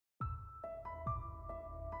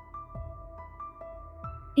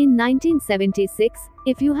In 1976,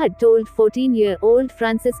 if you had told 14-year-old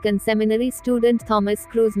Franciscan seminary student Thomas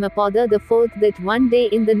Cruise Mapother IV that one day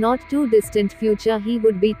in the not-too-distant future he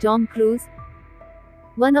would be Tom Cruise,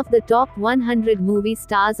 one of the top 100 movie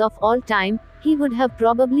stars of all time, he would have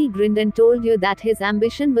probably grinned and told you that his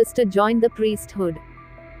ambition was to join the priesthood.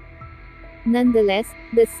 Nonetheless,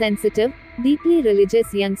 this sensitive, deeply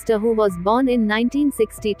religious youngster who was born in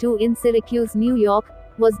 1962 in Syracuse, New York,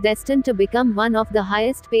 was destined to become one of the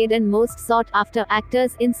highest paid and most sought-after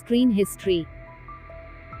actors in screen history.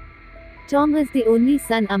 Tom is the only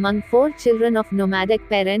son among 4 children of nomadic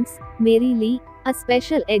parents, Mary Lee, a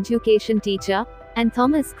special education teacher, and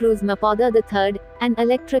Thomas Cruise Mapother III, an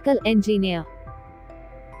electrical engineer.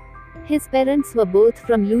 His parents were both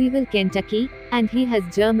from Louisville, Kentucky, and he has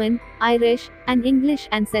German, Irish, and English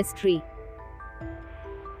ancestry.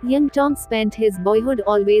 Young Tom spent his boyhood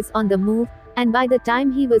always on the move, and by the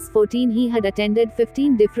time he was 14 he had attended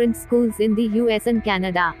 15 different schools in the US and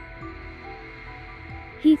Canada.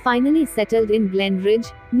 He finally settled in Glen Ridge,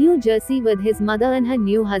 New Jersey with his mother and her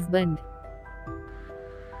new husband.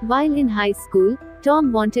 While in high school,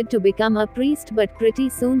 Tom wanted to become a priest, but pretty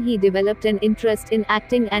soon he developed an interest in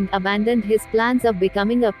acting and abandoned his plans of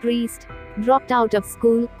becoming a priest, dropped out of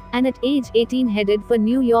school, and at age 18 headed for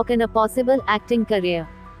New York and a possible acting career.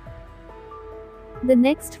 The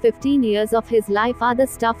next 15 years of his life are the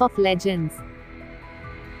stuff of legends.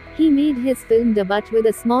 He made his film debut with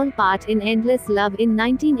a small part in Endless Love in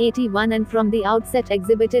 1981 and from the outset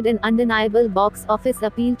exhibited an undeniable box office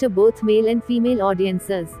appeal to both male and female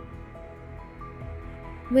audiences.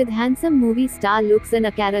 With handsome movie star looks and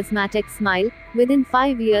a charismatic smile, within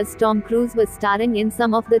 5 years Tom Cruise was starring in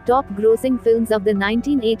some of the top-grossing films of the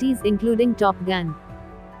 1980s including Top Gun,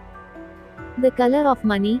 The Color of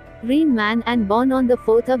Money, Rain Man and Born on the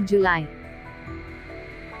 4th of July.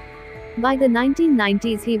 By the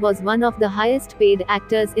 1990s he was one of the highest paid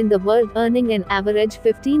actors in the world, earning an average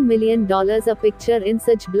 $15 million a picture in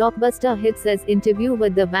such blockbuster hits as Interview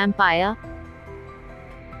with the Vampire,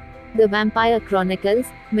 The Vampire Chronicles,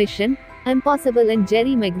 Mission Impossible and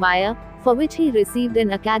Jerry Maguire, for which he received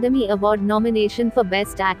an Academy Award nomination for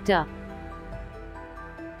Best Actor.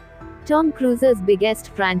 Tom Cruise's biggest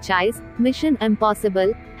franchise, Mission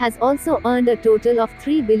Impossible, has also earned a total of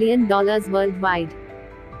 $3 billion worldwide.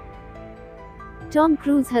 Tom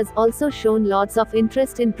Cruise has also shown lots of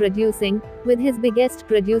interest in producing, with his biggest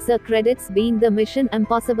producer credits being the Mission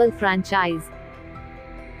Impossible franchise.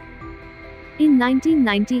 In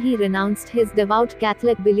 1990 he renounced his devout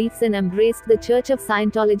Catholic beliefs and embraced the Church of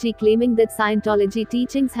Scientology, claiming that Scientology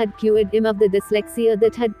teachings had cured him of the dyslexia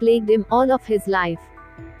that had plagued him all of his life.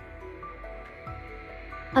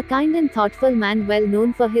 A kind and thoughtful man well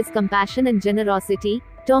known for his compassion and generosity,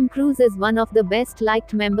 Tom Cruise is one of the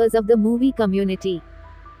best-liked members of the movie community.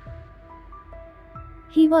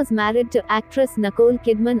 He was married to actress Nicole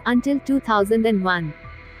Kidman until 2001.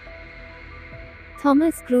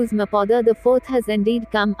 Thomas Cruise Mapother IV has indeed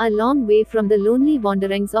come a long way from the lonely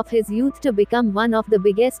wanderings of his youth to become one of the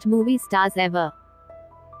biggest movie stars ever.